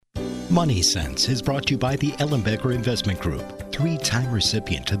Money Sense is brought to you by the Ellenbecker Investment Group, three-time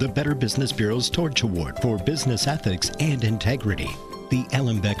recipient of the Better Business Bureau's Torch Award for Business Ethics and Integrity. The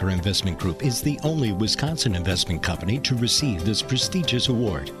Ellenbecker Investment Group is the only Wisconsin investment company to receive this prestigious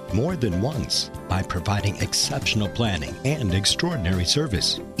award more than once by providing exceptional planning and extraordinary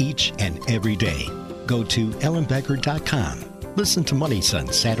service each and every day. Go to ellenbecker.com. Listen to Money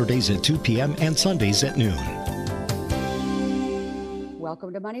Sense Saturdays at 2 p.m. and Sundays at noon.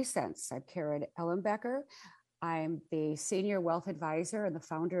 Welcome to Money Sense. I'm Karen Ellenbecker. I'm the Senior Wealth Advisor and the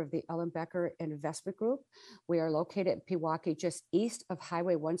founder of the Ellenbecker Investment Group. We are located in Pewaukee, just east of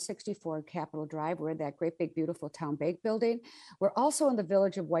Highway 164 and Capitol Drive. We're in that great big beautiful town bank building. We're also in the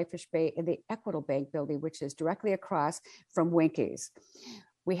village of Whitefish Bay in the Equitable Bank building, which is directly across from Winkies.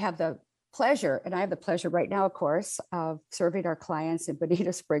 We have the pleasure, and I have the pleasure right now, of course, of serving our clients in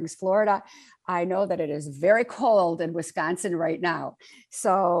Bonita Springs, Florida. I know that it is very cold in Wisconsin right now,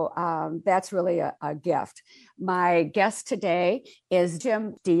 so that's really a gift. My guest today is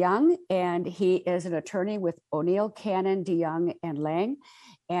Jim Dejong, and he is an attorney with O'Neill, Cannon, Dejong, and Lang.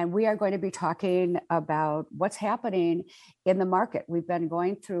 And we are going to be talking about what's happening in the market. We've been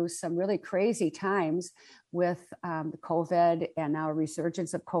going through some really crazy times with COVID and now a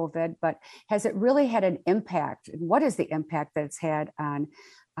resurgence of COVID, but has it really had an impact? And what is the impact that it's had on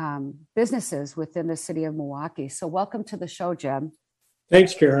businesses within the city of Milwaukee? So welcome to the show, Jim.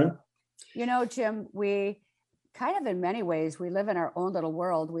 Thanks, Karen. You know, Jim, we kind of in many ways, we live in our own little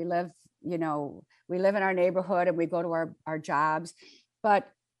world. We live in our neighborhood and we go to our jobs, but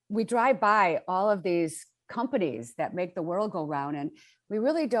we drive by all of these companies that make the world go round, and we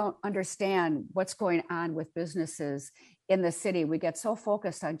really don't understand what's going on with businesses in the city. We get so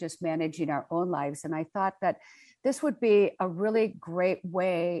focused on just managing our own lives. And I thought that this would be a really great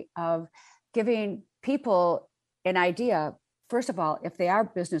way of giving people an idea, first of all, if they are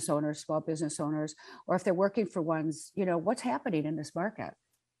business owners, small business owners, or if they're working for ones, what's happening in this market.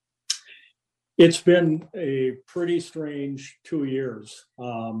 It's been a pretty strange 2 years.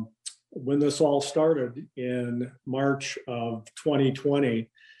 When this all started in March of 2020,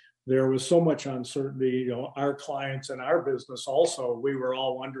 there was so much uncertainty. Our clients and our business also, we were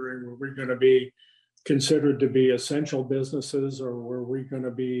all wondering, were we going to be considered to be essential businesses, or were we going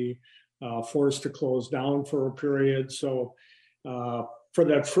to be forced to close down for a period? So for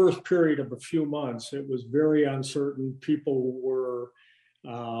that first period of a few months, it was very uncertain. People were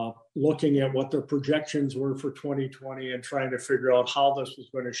looking at what their projections were for 2020 and trying to figure out how this was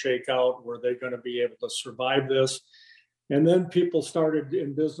going to shake out. Were they going to be able to survive this? And then people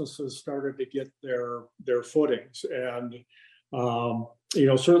businesses started to get their footings. And,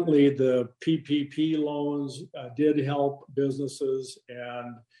 certainly the PPP loans did help businesses.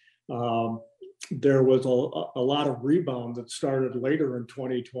 And there was a lot of rebound that started later in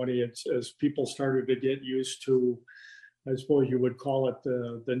 2020 as people started to get used to, I suppose you would call it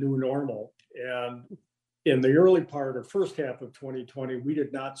the new normal. And in the early part or first half of 2020, we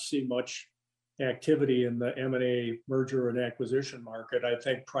did not see much activity in the M&A merger and acquisition market. I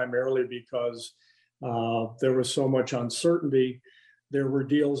think primarily because there was so much uncertainty. There were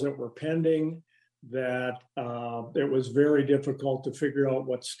deals that were pending that it was very difficult to figure out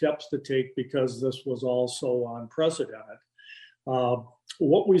what steps to take because this was all so unprecedented.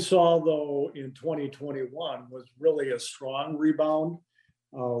 What we saw, though, in 2021 was really a strong rebound.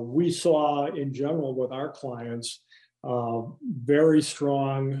 We saw, in general, with our clients, very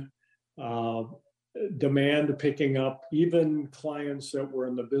strong demand picking up, even clients that were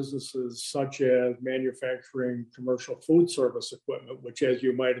in the businesses such as manufacturing commercial food service equipment, which, as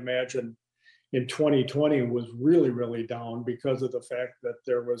you might imagine, in 2020 was really, really down because of the fact that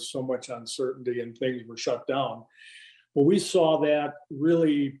there was so much uncertainty and things were shut down. Well, we saw that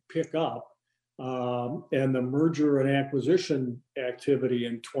really pick up, and the merger and acquisition activity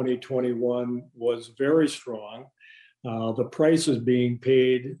in 2021 was very strong. The prices being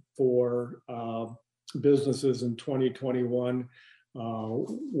paid for businesses in 2021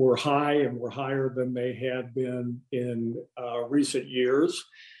 were high and were higher than they had been in recent years.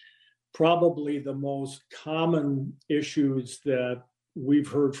 Probably the most common issues that we've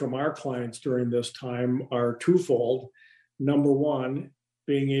heard from our clients during this time are twofold. Number one,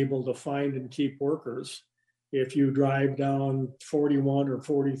 being able to find and keep workers. If you drive down 41 or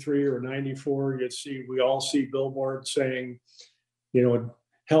 43 or 94, we all see billboards saying,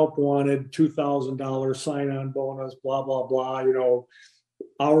 help wanted, $2,000 sign-on bonus, blah, blah, blah,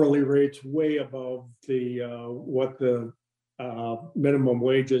 hourly rates way above what the minimum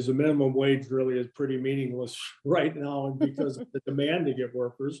wage is. The minimum wage really is pretty meaningless right now because of the demand to get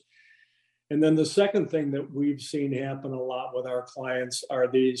workers. And then the second thing that we've seen happen a lot with our clients are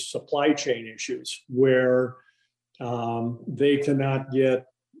these supply chain issues where they cannot get,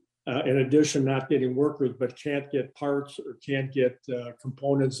 in addition, not getting workers, but can't get parts or can't get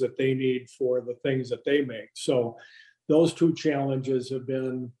components that they need for the things that they make. So those two challenges have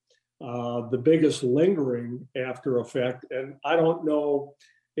been the biggest lingering after effect. And I don't know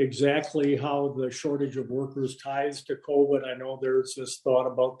exactly how the shortage of workers ties to COVID. I know there's this thought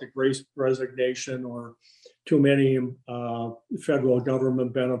about the great resignation or too many federal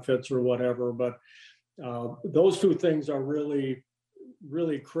government benefits or whatever, but those two things are really,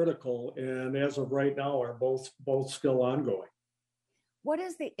 really critical. And as of right now, are both still ongoing. What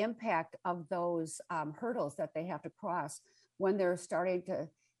is the impact of those hurdles that they have to cross when they're starting to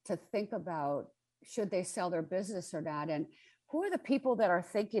think about should they sell their business or not? And who are the people that are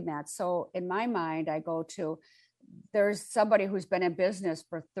thinking that? So in my mind, I go to, there's somebody who's been in business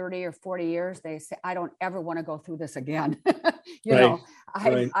for 30 or 40 years. They say, I don't ever want to go through this again. I've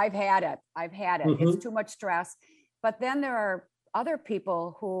had it. Mm-hmm. It's too much stress. But then there are other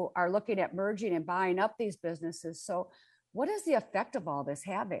people who are looking at merging and buying up these businesses. So what is the effect of all this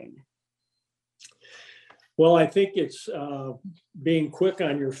having? Well, I think it's being quick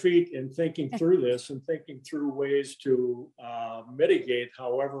on your feet and thinking through this and thinking through ways to mitigate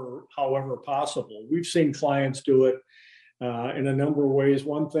however possible. We've seen clients do it in a number of ways.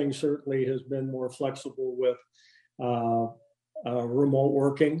 One thing certainly has been more flexible with remote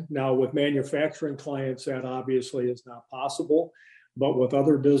working. Now, with manufacturing clients, that obviously is not possible. But with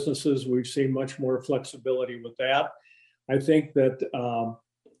other businesses, we've seen much more flexibility with that. I think that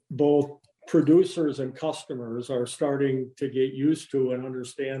both producers and customers are starting to get used to and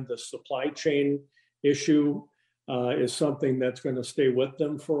understand the supply chain issue is something that's going to stay with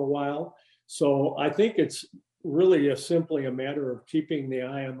them for a while. So I think it's really simply a matter of keeping the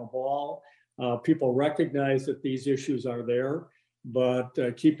eye on the ball. People recognize that these issues are there, but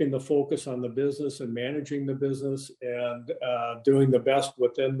keeping the focus on the business and managing the business and doing the best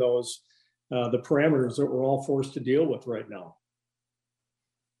within those the parameters that we're all forced to deal with right now.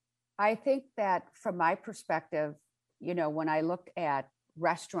 I think that from my perspective, when I look at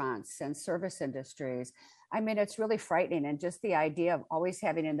restaurants and service industries, I mean, it's really frightening. And just the idea of always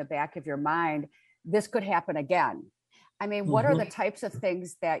having in the back of your mind, this could happen again. I mean, what are the types of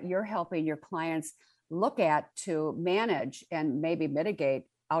things that you're helping your clients look at to manage and maybe mitigate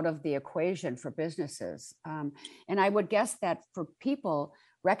out of the equation for businesses? And I would guess that for people,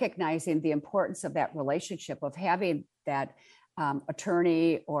 recognizing the importance of that relationship of having that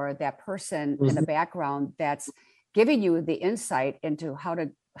attorney or that person in the background that's giving you the insight into how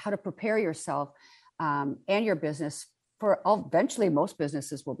to prepare yourself and your business for eventually most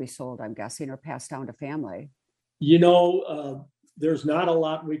businesses will be sold, I'm guessing, or passed down to family. There's not a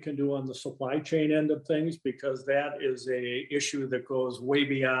lot we can do on the supply chain end of things because that is a issue that goes way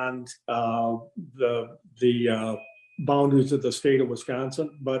beyond the boundaries of the state of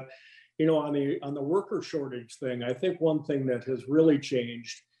Wisconsin. But on the worker shortage thing, I think one thing that has really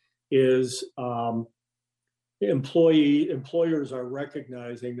changed is employers are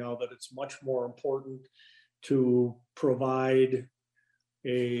recognizing now that it's much more important to provide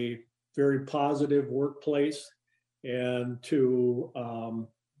a very positive workplace and to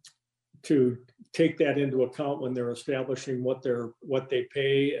take that into account when they're establishing what they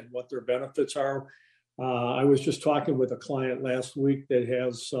pay and what their benefits are. I was just talking with a client last week that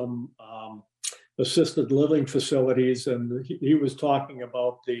has some assisted living facilities, and he was talking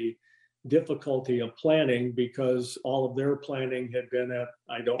about the difficulty of planning because all of their planning had been at,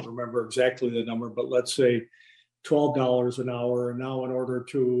 I don't remember exactly the number, but let's say $12 an hour. And now in order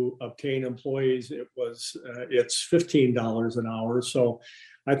to obtain employees, it's $15 an hour. So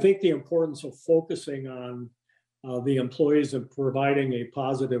I think the importance of focusing on the employees and providing a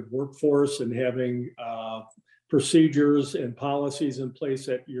positive workforce and having procedures and policies in place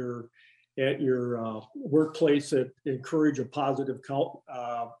at your workplace that encourage a positive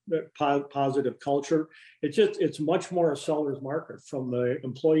culture. It's much more a seller's market from the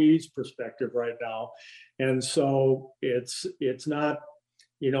employee's perspective right now, and so it's not.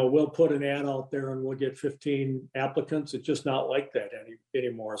 We'll put an ad out there and we'll get 15 applicants. It's just not like that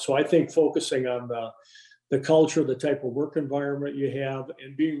anymore. So I think focusing on the culture, the type of work environment you have,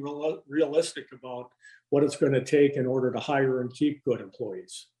 and being realistic about what it's going to take in order to hire and keep good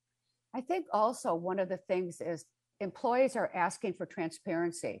employees. I think also one of the things is employees are asking for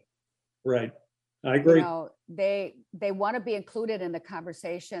transparency. Right. I agree. They want to be included in the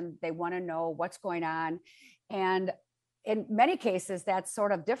conversation. They want to know what's going on. And in many cases, that's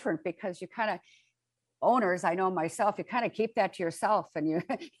sort of different because owners, I know myself, you kind of keep that to yourself, and you,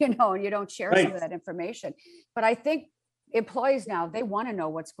 and you don't share some of that information. But I think employees now, they want to know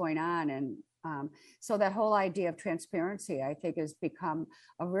what's going on. And so that whole idea of transparency, I think, has become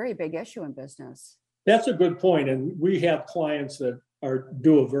a very big issue in business. That's a good point. And we have clients that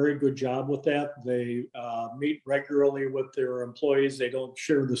do a very good job with that. They meet regularly with their employees. They don't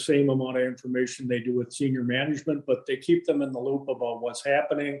share the same amount of information they do with senior management, but they keep them in the loop about what's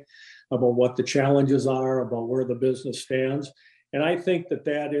happening, about what the challenges are, about where the business stands. And I think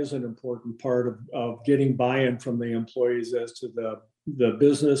that is an important part of getting buy-in from the employees as to the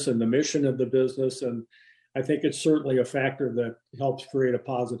business and the mission of the business. And I think it's certainly a factor that helps create a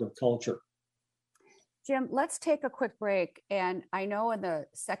positive culture. Jim, let's take a quick break. And I know in the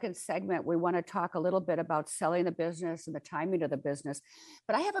second segment, we want to talk a little bit about selling the business and the timing of the business.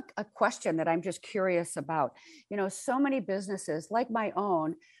 But I have a question that I'm just curious about. So many businesses like my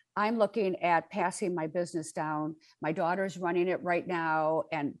own, I'm looking at passing my business down. My daughter's running it right now,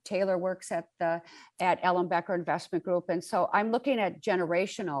 and Taylor works at Ellenbecker Investment Group. And so I'm looking at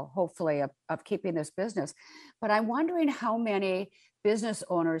generational, hopefully, of keeping this business. But I'm wondering how many business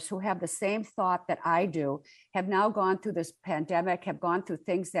owners who have the same thought that I do have now gone through this pandemic, have gone through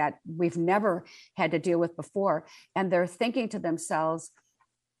things that we've never had to deal with before. And they're thinking to themselves,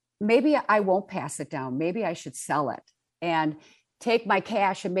 maybe I won't pass it down. Maybe I should sell it and take my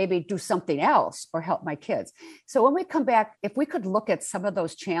cash and maybe do something else or help my kids. So when we come back, if we could look at some of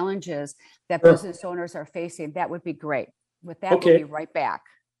those challenges that business owners are facing, that would be great. With that, We'll be right back.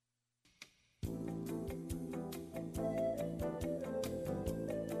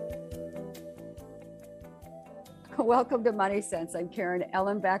 Welcome to Money Sense. I'm Karen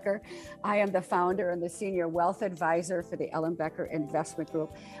Ellenbecker. I am the founder and the senior wealth advisor for the Ellenbecker Investment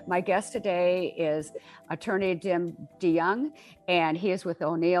Group. My guest today is attorney Jim Dejong, and he is with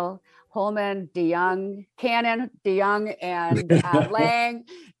O'Neill, Holman, Dejong, Cannon, Dejong, and Lang.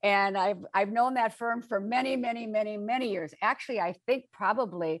 And I've known that firm for many, many, many, many years. Actually, I think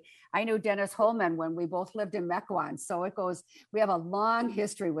probably I knew Dennis Holman when we both lived in Mequon. So we have a long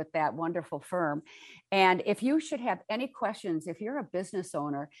history with that wonderful firm. And if you should have any questions, if you're a business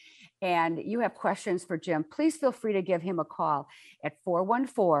owner and you have questions for Jim, please feel free to give him a call at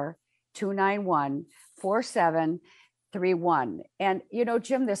 414-291-4731. And,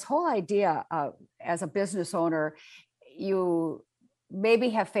 Jim, this whole idea of, as a business owner, you maybe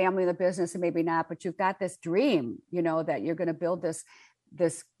have family in the business and maybe not, but you've got this dream, that you're going to build this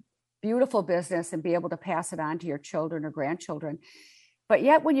beautiful business and be able to pass it on to your children or grandchildren. But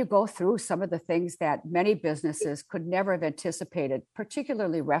yet when you go through some of the things that many businesses could never have anticipated,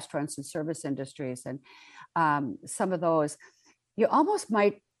 particularly restaurants and service industries, and some of those, you almost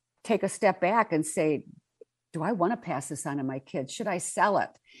might take a step back and say, do I want to pass this on to my kids? Should I sell it?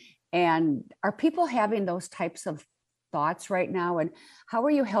 And are people having those types of thoughts right now? And how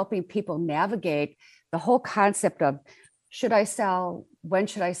are you helping people navigate the whole concept of, should I sell? When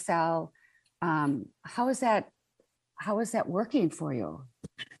should I sell? How is that working for you?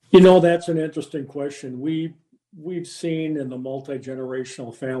 That's an interesting question. We've seen in the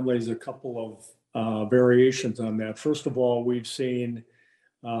multi-generational families a couple of variations on that. First of all, we've seen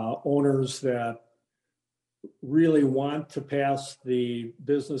owners that really want to pass the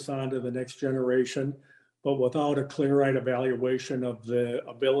business on to the next generation, but without a clear-eyed evaluation of the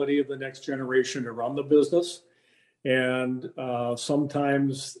ability of the next generation to run the business. And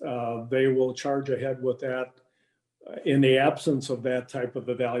sometimes they will charge ahead with that in the absence of that type of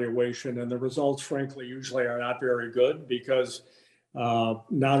evaluation. And the results, frankly, usually are not very good because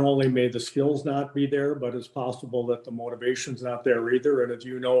not only may the skills not be there, but it's possible that the motivation's not there either. And as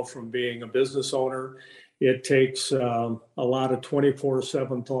you know from being a business owner, it takes a lot of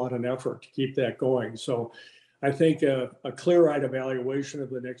 24/7 thought and effort to keep that going. So I think a clear-eyed evaluation of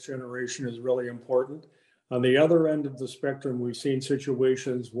the next generation is really important. On the other end of the spectrum, we've seen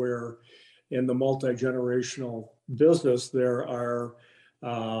situations where in the multi-generational business, there are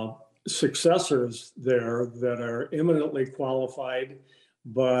successors there that are eminently qualified,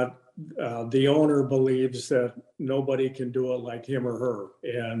 but the owner believes that nobody can do it like him or her.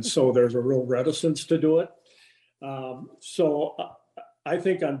 And so there's a real reticence to do it. So I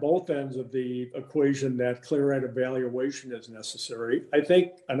think on both ends of the equation, that clear-eyed evaluation is necessary. I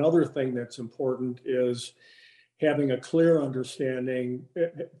think another thing that's important is having a clear understanding,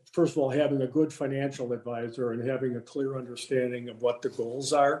 first of all, having a good financial advisor and having a clear understanding of what the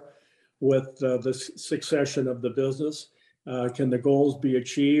goals are with the succession of the business. Can the goals be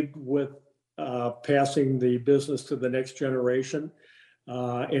achieved with passing the business to the next generation?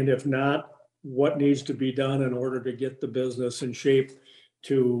 And if not, what needs to be done in order to get the business in shape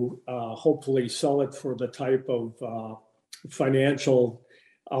to hopefully sell it for the type of financial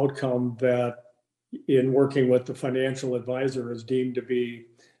outcome that, in working with the financial advisor, is deemed to be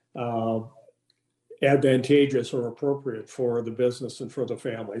advantageous or appropriate for the business and for the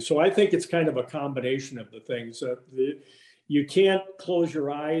family. So I think it's kind of a combination of the things that you can't close your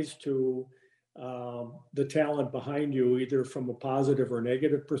eyes to the talent behind you, either from a positive or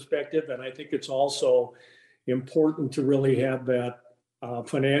negative perspective. And I think it's also important to really have that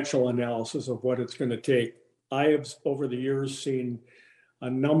financial analysis of what it's going to take. I have, over the years, seen a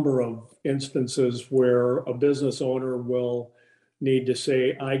number of instances where a business owner will need to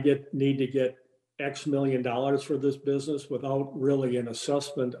say, need to get X million dollars for this business, without really an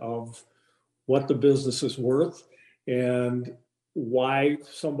assessment of what the business is worth and why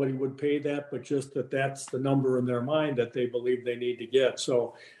somebody would pay that, but just that's the number in their mind that they believe they need to get.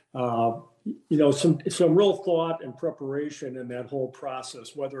 So, some real thought and preparation in that whole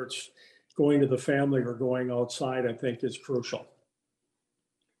process, whether it's going to the family or going outside, I think is crucial.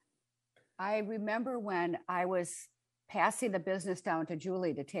 I remember when I was passing the business down to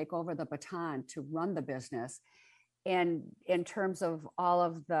Julie to take over the baton to run the business, and in terms of all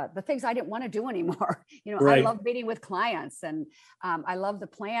of the things I didn't want to do anymore. Right. I love meeting with clients, and I love the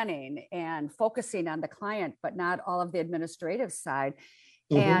planning and focusing on the client, but not all of the administrative side.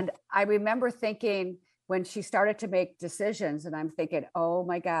 Mm-hmm. And I remember thinking, when she started to make decisions, and I'm thinking, oh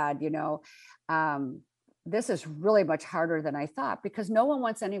my God, this is really much harder than I thought, because no one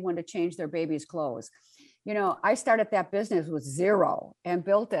wants anyone to change their baby's clothes. I started that business with zero and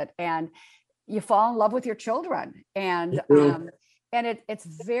built it, and you fall in love with your children, and it's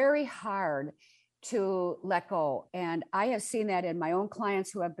very hard to let go. And I have seen that in my own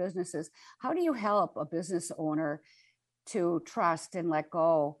clients who have businesses. How do you help a business owner to trust and let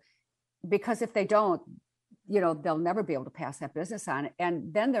go? Because if they don't, they'll never be able to pass that business on.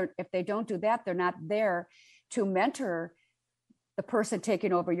 And then if they don't do that, they're not there to mentor the person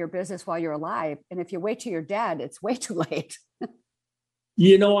taking over your business while you're alive. And if you wait till you're dead, it's way too late.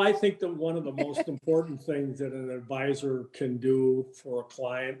 I think that one of the most important things that an advisor can do for a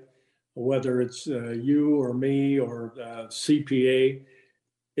client, whether it's you or me or CPA,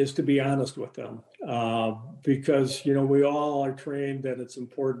 is to be honest with them. Because, we all are trained that it's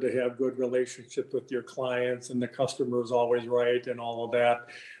important to have good relationships with your clients, and the customer is always right and all of that.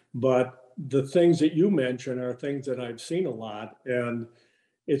 But the things that you mentioned are things that I've seen a lot. And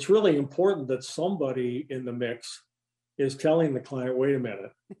it's really important that somebody in the mix is telling the client, wait a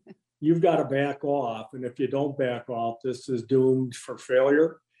minute, you've got to back off. And if you don't back off, this is doomed for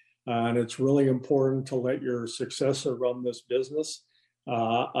failure. And it's really important to let your successor run this business.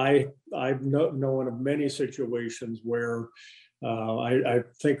 I've known of many situations where I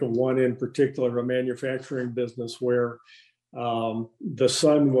think of one in particular, a manufacturing business where the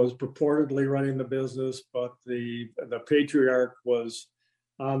son was purportedly running the business, but the patriarch was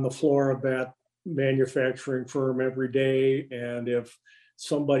on the floor of that manufacturing firm every day. And if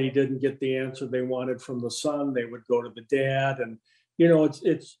somebody didn't get the answer they wanted from the son, they would go to the dad. And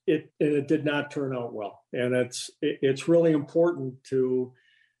it did not turn out well. And it's really important to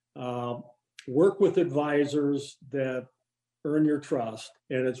work with advisors that earn your trust.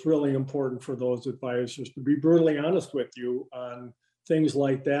 And it's really important for those advisors to be brutally honest with you on things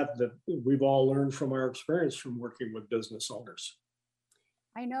like that we've all learned from our experience from working with business owners.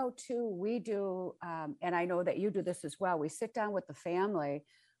 I know too, we do, and I know that you do this as well. We sit down with the family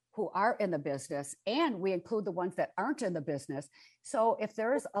who are in the business, and we include the ones that aren't in the business. So if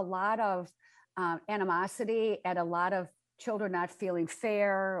there's a lot of animosity and a lot of children not feeling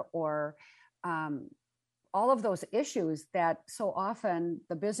fair, or all of those issues that so often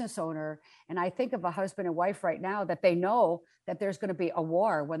the business owner, and I think of a husband and wife right now, that they know that there's going to be a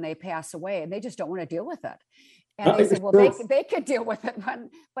war when they pass away, and they just don't want to deal with it. And they say, well, they could deal with it,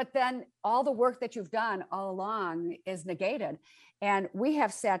 but then all the work that you've done all along is negated. And we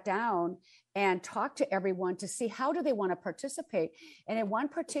have sat down and talked to everyone to see how do they want to participate. And in one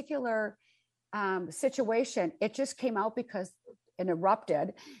particular situation, it just came out because it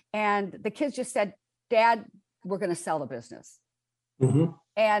erupted, and the kids just said, Dad, we're going to sell the business. Mm-hmm.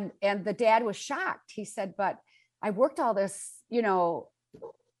 And the dad was shocked. He said, but I worked all this,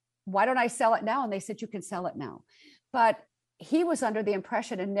 why don't I sell it now? And they said, you can sell it now. But he was under the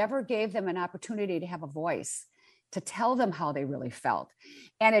impression and never gave them an opportunity to have a voice, to tell them how they really felt.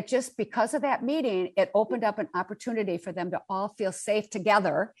 And it just, because of that meeting, it opened up an opportunity for them to all feel safe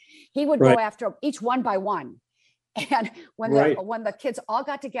together. He would go after each one by one. And when the kids all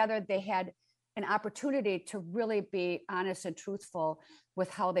got together, they had an opportunity to really be honest and truthful with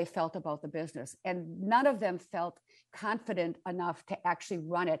how they felt about the business. And none of them felt confident enough to actually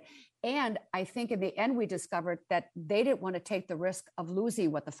run it. And I think in the end, we discovered that they didn't want to take the risk of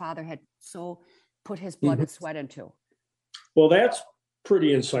losing what the father had so put his blood and sweat into. Well, that's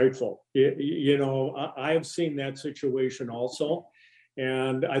pretty insightful. I've seen that situation also.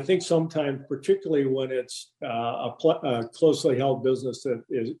 And I think sometimes, particularly when it's a closely held business that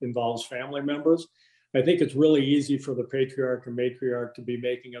involves family members, I think it's really easy for the patriarch and matriarch to be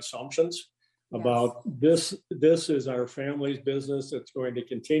making assumptions about this is our family's business. It's going to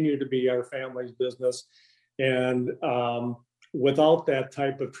continue to be our family's business. And without that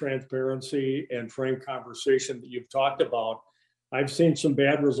type of transparency and frank conversation that you've talked about, I've seen some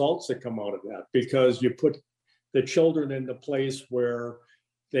bad results that come out of that, because you put the children in the place where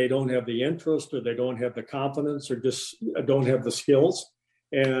they don't have the interest, or they don't have the confidence, or just don't have the skills,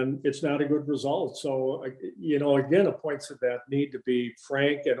 and it's not a good result. So, again, it points to that need to be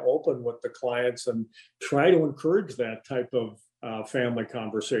frank and open with the clients and try to encourage that type of family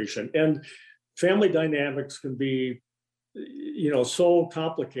conversation. And family dynamics can be, so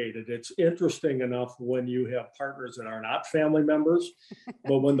complicated. It's interesting enough when you have partners that are not family members,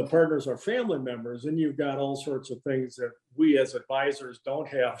 but when the partners are family members, then you've got all sorts of things that we as advisors don't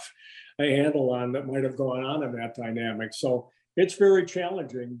have a handle on that might have gone on in that dynamic. So it's very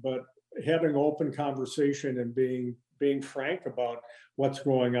challenging, but having open conversation and being frank about what's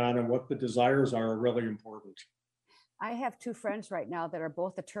going on and what the desires are really important. I have two friends right now that are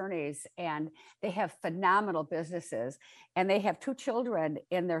both attorneys, and they have phenomenal businesses, and they have two children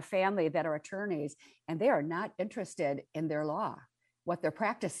in their family that are attorneys, and they are not interested in their law, what they're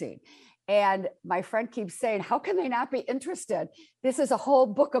practicing. And my friend keeps saying, how can they not be interested? This is a whole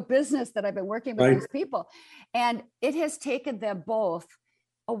book of business that I've been working with these people. And it has taken them both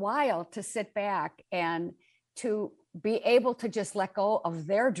a while to sit back and to be able to just let go of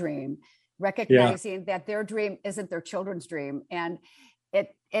their dream, recognizing that their dream isn't their children's dream. And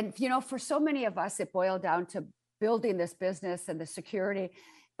for so many of us, it boiled down to building this business and the security.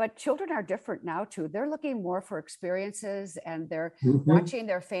 But children are different now too. They're looking more for experiences, and they're watching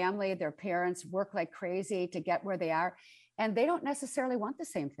their family, their parents work like crazy to get where they are. And they don't necessarily want the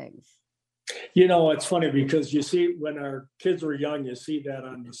same things. It's funny because you see when our kids were young, you see that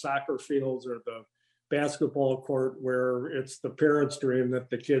on the soccer fields or the basketball court, where it's the parents' dream that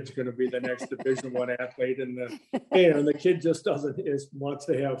the kid's going to be the next Division I athlete, and the kid just wants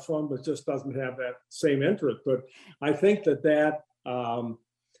to have fun, but just doesn't have that same interest. But I think that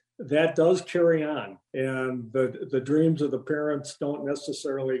does carry on, and the dreams of the parents don't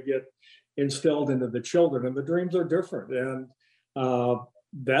necessarily get instilled into the children, and the dreams are different. And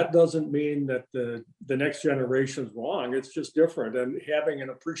that doesn't mean that the next generation is wrong. It's just different, and having an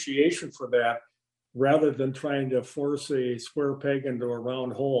appreciation for that, rather than trying to force a square peg into a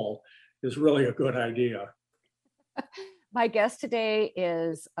round hole, is really a good idea. My guest today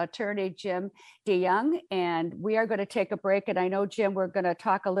is attorney Jim Dejong, and we are going to take a break. And I know, Jim, we're going to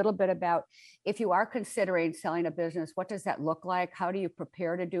talk a little bit about, if you are considering selling a business, what does that look like? How do you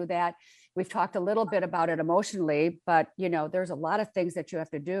prepare to do that? We've talked a little bit about it emotionally, but there's a lot of things that you have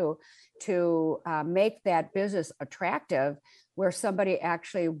to do to make that business attractive, where somebody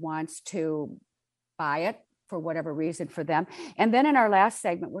actually wants to buy it for whatever reason for them. And then in our last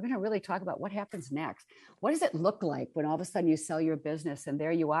segment, we're going to really talk about what happens next. What does it look like when all of a sudden you sell your business and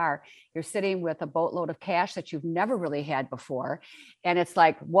there you are, you're sitting with a boatload of cash that you've never really had before. And it's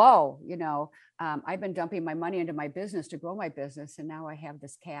like, whoa, I've been dumping my money into my business to grow my business, and now I have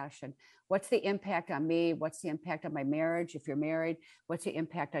this cash. And what's the impact on me? What's the impact on my marriage? If you're married, what's the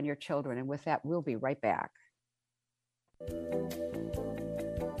impact on your children? And with that, we'll be right back.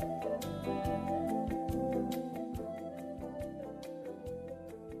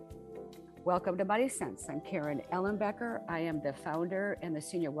 Welcome to Money Sense. I'm Karen Ellenbecker. I am the founder and the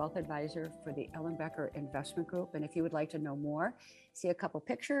senior wealth advisor for the Ellenbecker Investment Group. And if you would like to know more, see a couple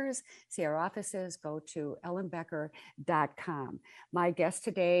pictures, see our offices, go to ellenbecker.com. My guest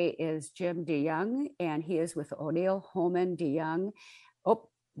today is Jim Dejong, and he is with O'Neill Holman Dejong. Oh,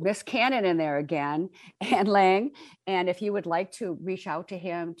 Miss Cannon in there again, and Lang. And if you would like to reach out to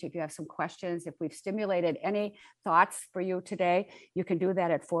him, if you have some questions, if we've stimulated any thoughts for you today, you can do that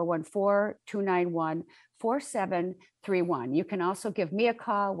at 414-291-4731. You can also give me a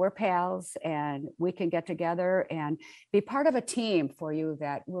call. We're pals, and we can get together and be part of a team for you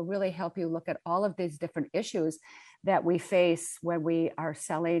that will really help you look at all of these different issues that we face when we are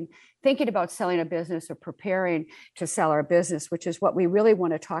thinking about selling a business or preparing to sell our business, which is what we really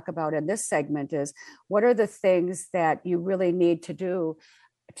want to talk about in this segment, is what are the things that you really need to do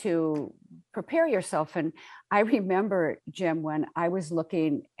to prepare yourself. And I remember, Jim, when I was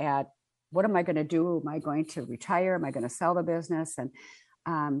looking at what am I going to do? Am I going to retire? Am I going to sell the business?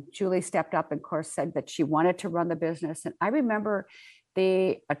 And Julie stepped up and, of course, said that she wanted to run the business. And I remember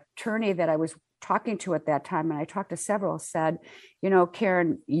the attorney that I was talking to at that time, and I talked to several, said,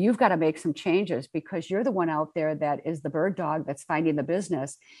 Karen, you've got to make some changes because you're the one out there that is the bird dog that's finding the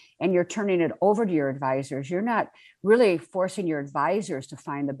business, and you're turning it over to your advisors. You're not really forcing your advisors to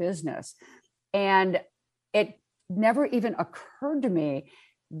find the business. And it never even occurred to me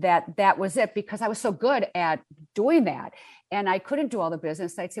that was it, because I was so good at doing that. And I couldn't do all the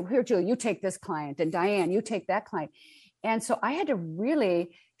business. I'd say, well, here, Julie, you take this client, and Diane, you take that client. And so I had to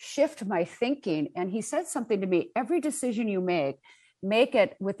really shift my thinking. And he said something to me: every decision you make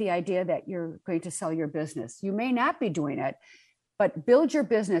it with the idea that you're going to sell your business. You may not be doing it, but build your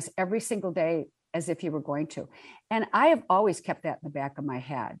business every single day as if you were going to. And I have always kept that in the back of my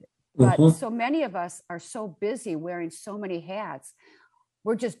head. But so many of us are so busy wearing so many hats.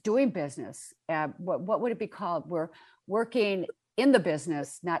 We're just doing business. What would it be called? We're working in the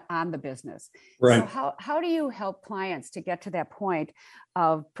business, not on the business. Right. So how do you help clients to get to that point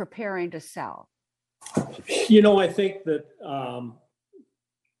of preparing to sell? I think that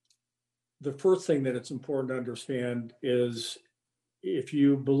the first thing that it's important to understand is if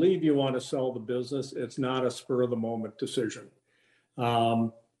you believe you want to sell the business, it's not a spur of the moment decision.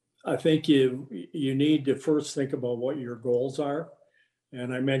 I think you need to first think about what your goals are.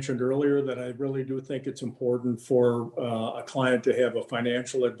 And I mentioned earlier that I really do think it's important for a client to have a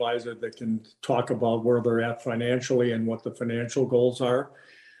financial advisor that can talk about where they're at financially and what the financial goals are.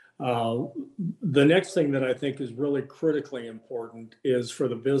 The next thing that I think is really critically important is for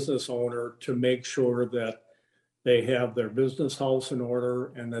the business owner to make sure that they have their business house in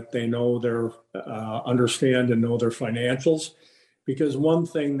order and that they know understand and know their financials. Because one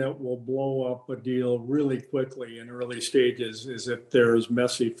thing that will blow up a deal really quickly in early stages is if there's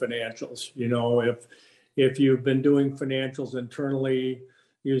messy financials. If you've been doing financials internally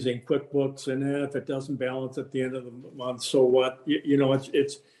using QuickBooks, and if it doesn't balance at the end of the month, so what?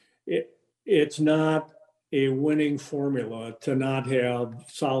 It's not a winning formula to not have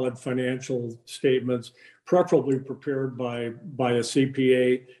solid financial statements, preferably prepared by a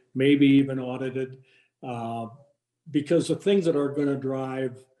CPA, maybe even audited. Because the things that are going to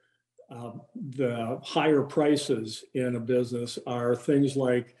drive the higher prices in a business are things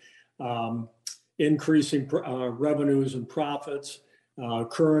like increasing revenues and profits,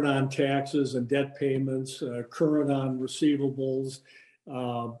 current on taxes and debt payments, current on receivables,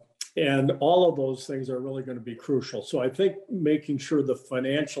 and all of those things are really going to be crucial. So I think making sure the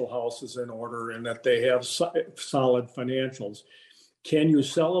financial house is in order and that they have solid financials. Can you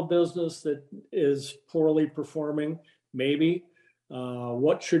sell a business that is poorly performing? Maybe.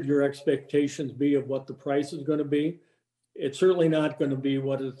 What should your expectations be of what the price is going to be? It's certainly not going to be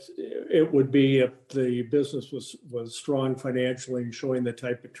what it would be if the business was strong financially and showing the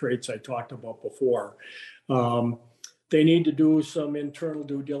type of traits I talked about before. They need to do some internal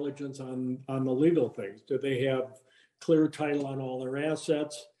due diligence on the legal things. Do they have clear title on all their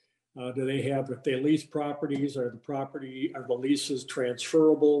assets? Do they have, if they lease properties, are the leases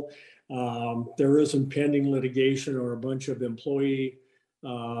transferable? There isn't pending litigation or a bunch of employee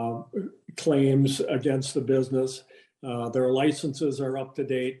claims against the business. Their licenses are up to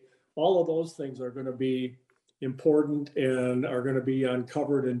date. All of those things are going to be important and are going to be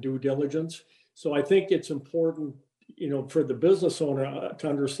uncovered in due diligence. So I think it's important, for the business owner to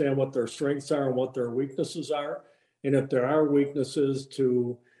understand what their strengths are and what their weaknesses are. And if there are weaknesses,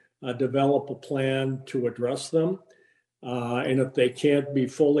 to develop a plan to address them. And if they can't be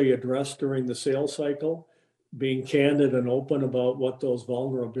fully addressed during the sales cycle, being candid and open about what those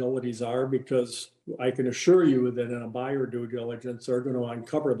vulnerabilities are, because I can assure you that in a buyer due diligence, they're going to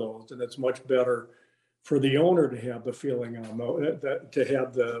uncover those. And it's much better for the owner to have the feeling on those, to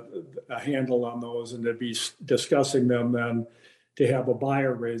have a handle on those and to be discussing them than to have a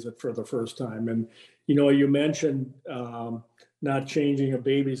buyer raise it for the first time. And, you mentioned not changing a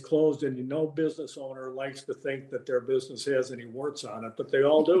baby's clothes, and no business owner likes to think that their business has any warts on it, but they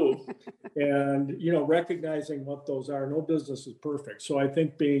all do. And, recognizing what those are, no business is perfect. So I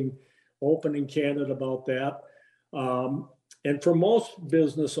think being open and candid about that. And for most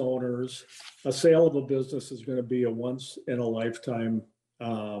business owners, a sale of a business is going to be a once in a lifetime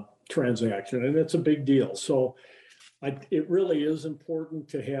transaction, and it's a big deal. So it really is important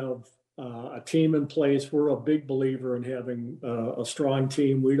to have a team in place. We're a big believer in having a strong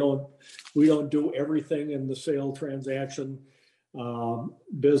team. We don't do everything in the sale transaction.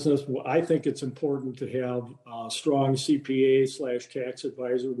 business. I think it's important to have a strong CPA/tax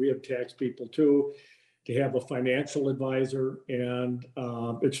advisor. We have tax people too, to have a financial advisor, and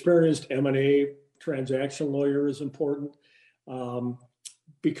experienced M&A transaction lawyer is important,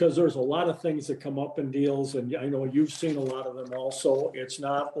 because there's a lot of things that come up in deals, and I know you've seen a lot of them also. It's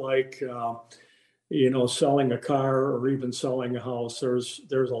not like selling a car or even selling a house.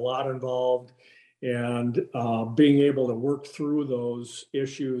 There's a lot involved, and being able to work through those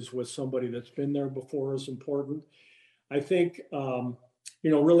issues with somebody that's been there before is important. I think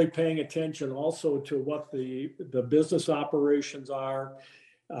really paying attention also to what the business operations are,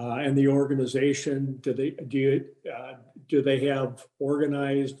 and the organization. Do they have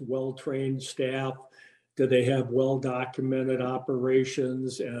organized, well-trained staff? Do they have well-documented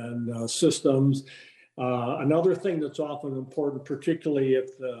operations and systems? Another thing that's often important, particularly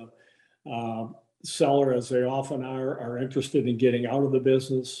if the seller, as they often are interested in getting out of the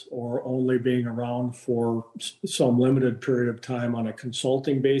business or only being around for some limited period of time on a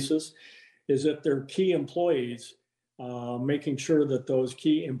consulting basis, is that their key employees, making sure that those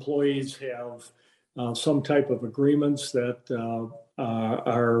key employees have some type of agreements that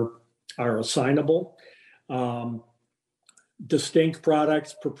are assignable. Distinct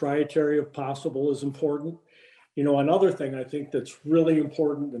products, proprietary if possible, is important. Another thing I think that's really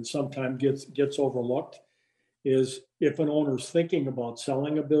important and sometimes gets overlooked is if an owner's thinking about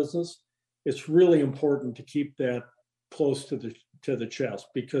selling a business, it's really important to keep that close to the chest,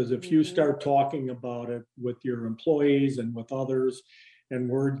 because if you start talking about it with your employees and with others, and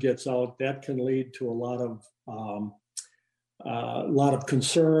word gets out, that can lead to a lot of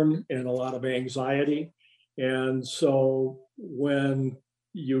concern and a lot of anxiety. And so when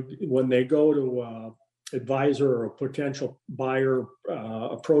they go to advisor or a potential buyer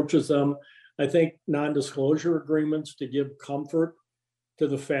approaches them, I think non-disclosure agreements to give comfort to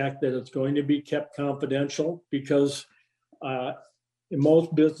the fact that it's going to be kept confidential, because in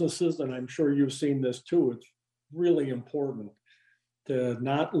most businesses, and I'm sure you've seen this too, it's really important to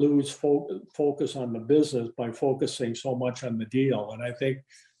not lose focus on the business by focusing so much on the deal. And I think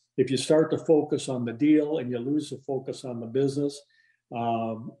if you start to focus on the deal and you lose the focus on the business,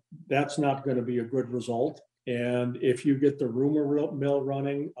 that's not going to be a good result. And if you get the rumor mill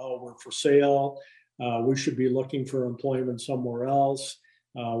running, oh, we're for sale, we should be looking for employment somewhere else,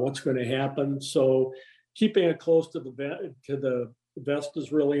 what's going to happen? So keeping it close to the vest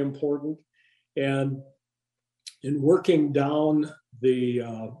is really important. And in working down the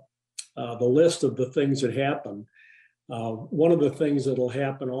list of the things that happen, one of the things that'll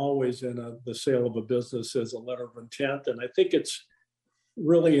happen always in the sale of a business is a letter of intent. And I think it's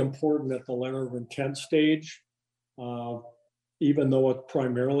really important at the letter of intent stage, even though it's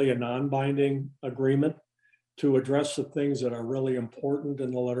primarily a non-binding agreement, to address the things that are really important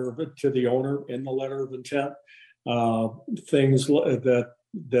in the letter of it to the owner in the letter of intent, things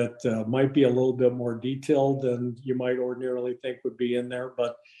that might be a little bit more detailed than you might ordinarily think would be in there.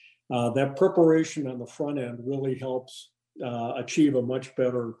 But that preparation on the front end really helps achieve a much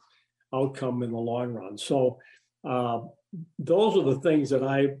better outcome in the long run. So those are the things that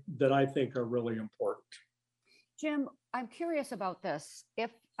I think are really important. Jim, I'm curious about this. If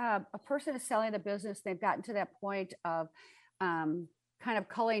a person is selling the business, they've gotten to that point of kind of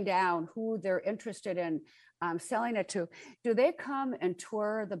culling down who they're interested in selling it to, do they come and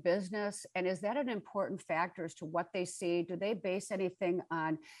tour the business? And is that an important factor as to what they see? Do they base anything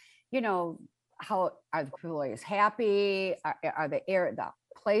on, how are the employees happy? Are the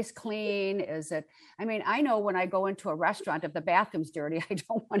place clean? Is it, I know when I go into a restaurant, if the bathroom's dirty, I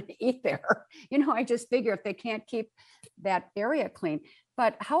don't want to eat there. I just figure if they can't keep that area clean.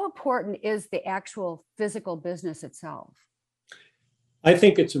 But how important is the actual physical business itself? I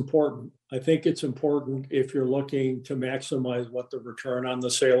think it's important. I think it's important if you're looking to maximize what the return on the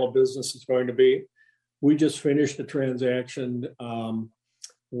sale of business is going to be. We just finished a transaction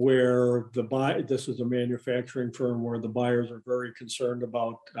where this is a manufacturing firm where the buyers are very concerned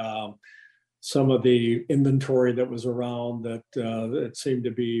about some of the inventory that was around that seemed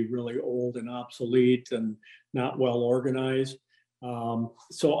to be really old and obsolete and not well organized.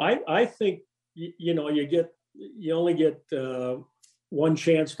 So I think, you only get one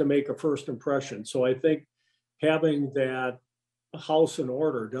chance to make a first impression. So I think having that house in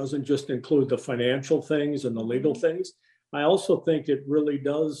order doesn't just include the financial things and the legal things. I also think it really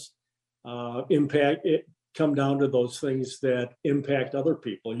does come down to those things that impact other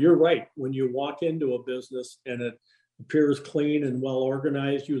people. You're right. When you walk into a business and it appears clean and well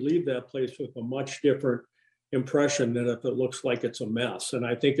organized, you leave that place with a much different impression than if it looks like it's a mess. And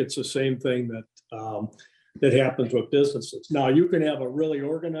I think it's the same thing that that happens with businesses. Now, you can have a really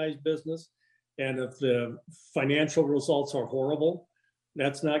organized business, and if the financial results are horrible,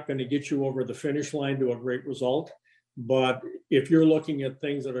 that's not going to get you over the finish line to a great result. But if you're looking at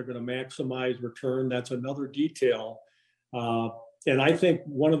things that are going to maximize return, that's another detail. And I think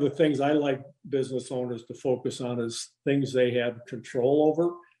one of the things I like business owners to focus on is things they have control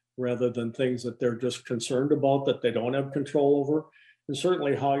over, rather than things that they're just concerned about that they don't have control over. And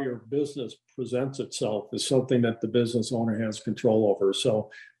certainly how your business presents itself is something that the business owner has control over.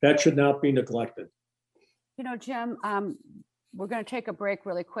 So that should not be neglected. You know, Jim, we're going to take a break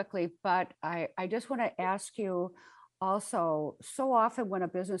really quickly, but I just want to ask you also, so often when a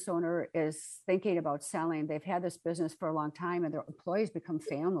business owner is thinking about selling, they've had this business for a long time and their employees become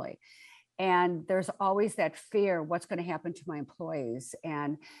family. And there's always that fear, what's going to happen to my employees?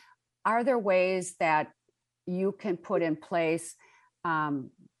 And are there ways that you can put in place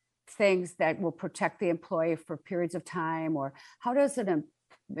things that will protect the employee for periods of time? Or how does it,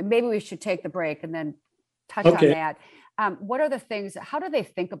 maybe we should take the break and then touch on that. What are the things, how do they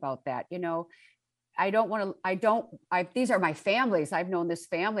think about that? You know, these are my families. I've known this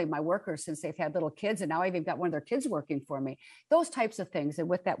family, my workers, since they've had little kids, and now I've even got one of their kids working for me. Those types of things. And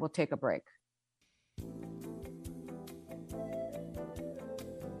with that, we'll take a break.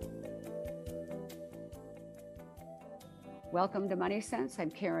 Welcome to Money Sense.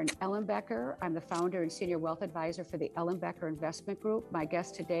 I'm Karen Ellenbecker. I'm the founder and senior wealth advisor for the Ellenbecker Investment Group. My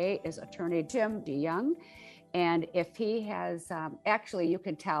guest today is attorney Jim Dejong. And if he has, actually, you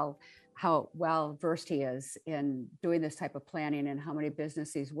can tell how well versed he is in doing this type of planning and how many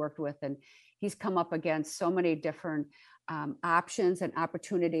businesses he's worked with. And he's come up against so many different options and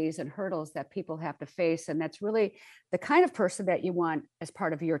opportunities and hurdles that people have to face. And that's really the kind of person that you want as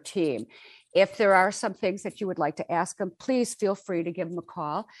part of your team. If there are some things that you would like to ask him, please feel free to give him a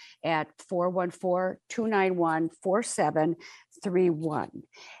call at 414-291-4731.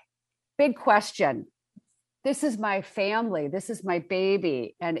 Big question. This is my family. This is my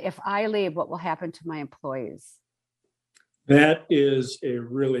baby. And if I leave, what will happen to my employees? That is a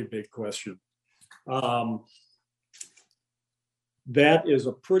really big question. That is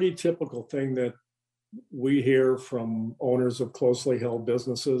a pretty typical thing that we hear from owners of closely held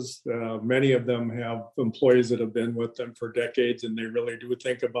businesses. Many of them have employees that have been with them for decades, and they really do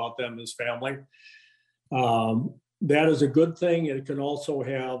think about them as family. That is a good thing. It can also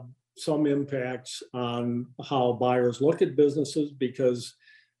have some impacts on how buyers look at businesses, because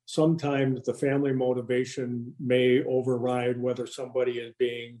sometimes the family motivation may override whether somebody is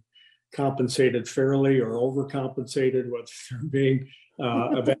being compensated fairly or overcompensated, whether they're being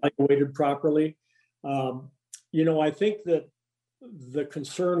evaluated properly. I think that the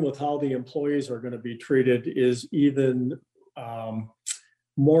concern with how the employees are going to be treated is even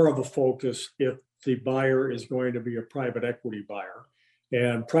more of a focus if the buyer is going to be a private equity buyer.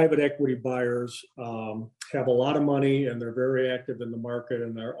 And private equity buyers have a lot of money, and they're very active in the market,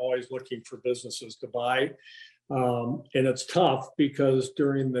 and they're always looking for businesses to buy. And it's tough because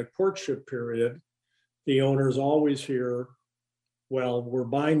during the courtship period, the owners always hear, well, we're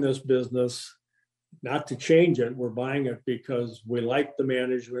buying this business not to change it. We're buying it because we like the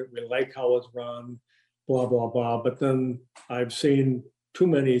management, we like how it's run, blah, blah, blah. But then I've seen too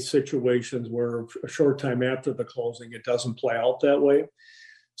many situations where a short time after the closing, it doesn't play out that way.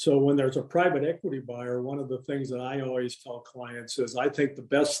 So when there's a private equity buyer, one of the things that I always tell clients is I think the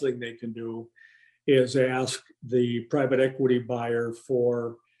best thing they can do is ask the private equity buyer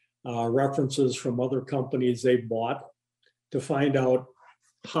for references from other companies they bought to find out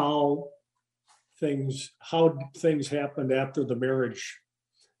how things happened after the marriage.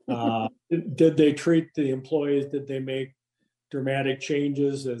 Did they treat the employees? Did they make dramatic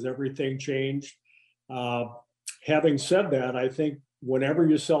changes? Has everything changed? Having said that, I think whenever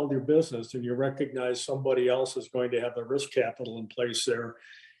you sell your business and you recognize somebody else is going to have the risk capital in place there,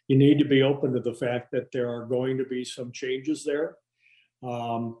 you need to be open to the fact that there are going to be some changes there.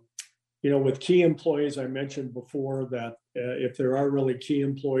 With key employees, I mentioned before that if there are really key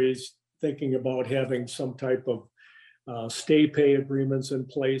employees, thinking about having some type of stay pay agreements in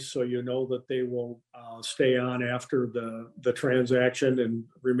place so you know that they will stay on after the transaction and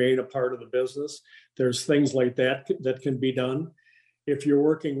remain a part of the business. There's things like that that can be done. If you're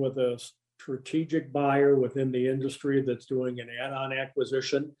working with a strategic buyer within the industry that's doing an add-on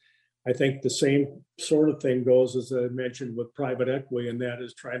acquisition, I think the same sort of thing goes, as I mentioned, with private equity, and that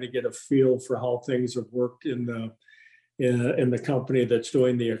is trying to get a feel for how things have worked in the company that's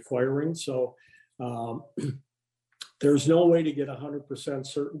doing the acquiring. So there's no way to get 100%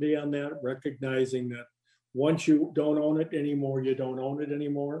 certainty on that, recognizing that once you don't own it anymore, you don't own it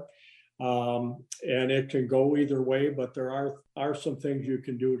anymore. And it can go either way, but there are some things you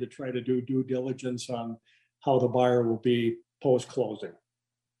can do to try to do due diligence on how the buyer will be post-closing.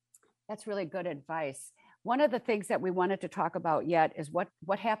 That's really good advice. One of the things that we wanted to talk about yet is what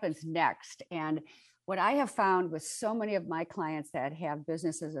happens next. And what I have found with so many of my clients that have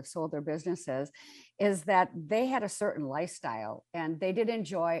businesses, have sold their businesses, is that they had a certain lifestyle and they did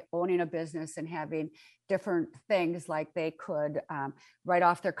enjoy owning a business and having different things, like they could write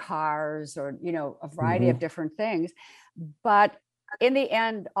off their cars or, a variety of different things. But in the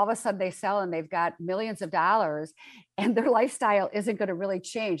end, all of a sudden they sell and they've got millions of dollars and their lifestyle isn't going to really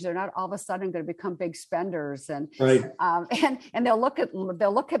change. They're not all of a sudden going to become big spenders. And, right. And they'll look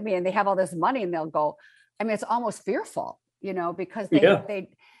at me and they have all this money and they'll go, I mean, it's almost fearful, because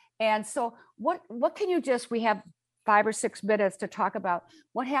and so what can you we have 5 or 6 minutes to talk about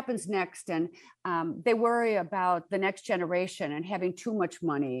what happens next. And they worry about the next generation and having too much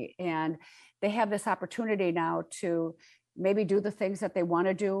money. And they have this opportunity now to maybe do the things that they want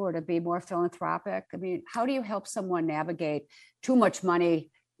to do or to be more philanthropic. I mean, how do you help someone navigate too much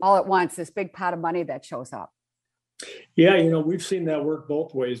money all at once, this big pot of money that shows up? Yeah, we've seen that work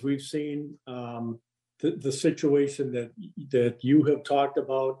both ways. We've seen the situation that you have talked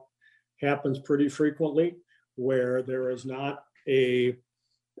about happens pretty frequently, where there is not an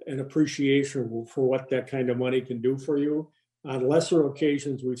appreciation for what that kind of money can do for you. On lesser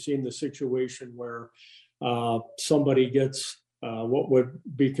occasions, we've seen the situation where somebody gets what would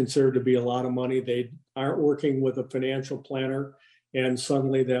be considered to be a lot of money. They aren't working with a financial planner, and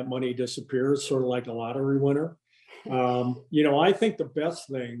suddenly that money disappears, sort of like a lottery winner. I think the best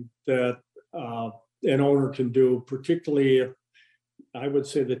thing that an owner can do, particularly if I would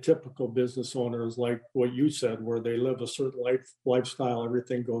say the typical business owner is like what you said, where they live a certain lifestyle,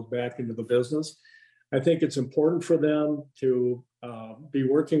 everything goes back into the business. I think it's important for them to be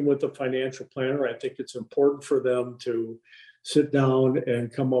working with a financial planner. I think it's important for them to sit down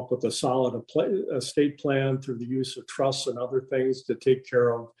and come up with a solid estate plan through the use of trusts and other things to take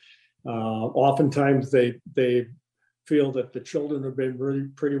care of. Oftentimes they feel that the children have been really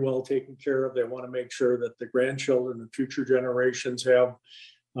pretty well taken care of. They want to make sure that the grandchildren and future generations have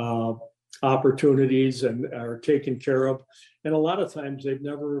opportunities and are taken care of. And a lot of times they've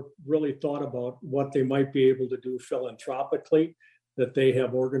never really thought about what they might be able to do philanthropically, that they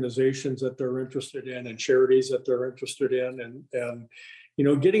have organizations that they're interested in and charities that they're interested in.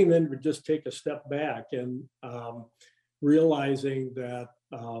 And getting them to just take a step back and realizing that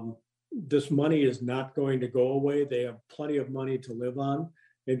this money is not going to go away. They have plenty of money to live on,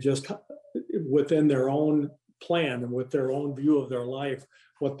 and just within their own plan and with their own view of their life,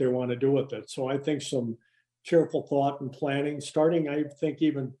 what they want to do with it. So I think some careful thought and planning, starting, I think,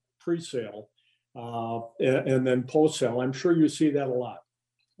 even pre-sale and then post-sale. I'm sure you see that a lot.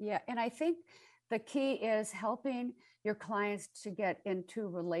 Yeah. And I think the key is helping your clients to get into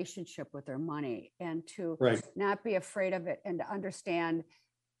relationship with their money and to not be afraid of it, and to understand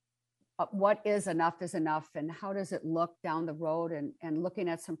what is enough and how does it look down the road, and looking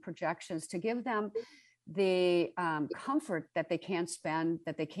at some projections to give them the comfort that they can spend,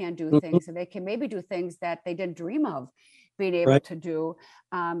 that they can do things, and they can maybe do things that they didn't dream of being able to do,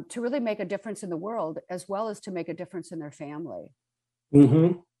 to really make a difference in the world, as well as to make a difference in their family.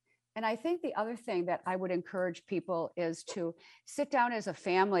 Mm-hmm. And I think the other thing that I would encourage people is to sit down as a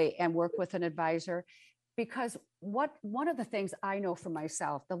family and work with an advisor. Because one of the things I know for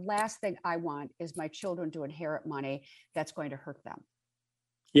myself, the last thing I want is my children to inherit money that's going to hurt them.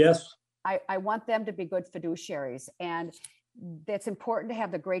 Yes. I want them to be good fiduciaries. And it's important to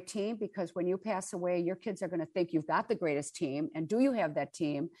have the great team, because when you pass away, your kids are going to think you've got the greatest team. And do you have that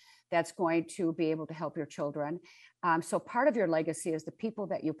team that's going to be able to help your children? So part of your legacy is the people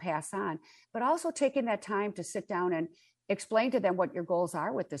that you pass on, but also taking that time to sit down and explain to them what your goals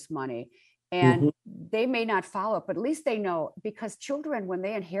are with this money. And they may not follow it, but at least they know, because children, when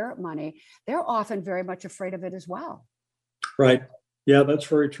they inherit money, they're often very much afraid of it as well. Right. Yeah, that's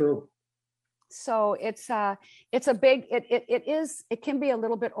very true. So it can be a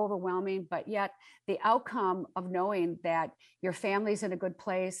little bit overwhelming, but yet the outcome of knowing that your family's in a good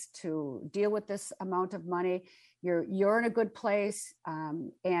place to deal with this amount of money, you're in a good place,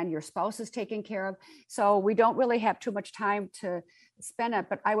 and your spouse is taken care of. So we don't really have too much time to spend it.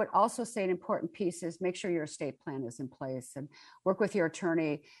 But I would also say an important piece is make sure your estate plan is in place, and work with your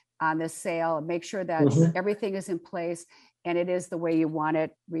attorney on this sale, and make sure that everything is in place and it is the way you want it.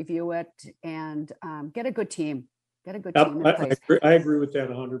 Review it, and get a good team. Get a good team in place. I agree with that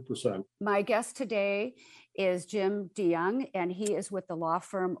 100%. My guest today is Jim DeYoung, and he is with the law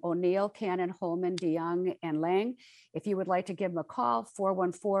firm O'Neill, Cannon, Holman, DeYoung, and Lang. If you would like to give him a call,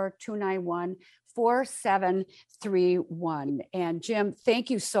 414-291-4731. And Jim, thank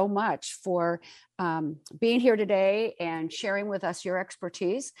you so much for being here today and sharing with us your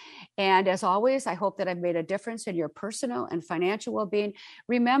expertise. And as always, I hope that I've made a difference in your personal and financial well-being.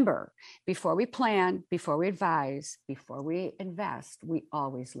 Remember, before we plan, before we advise, before we invest, we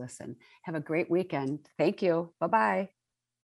always listen. Have a great weekend. Thank you. Bye-bye.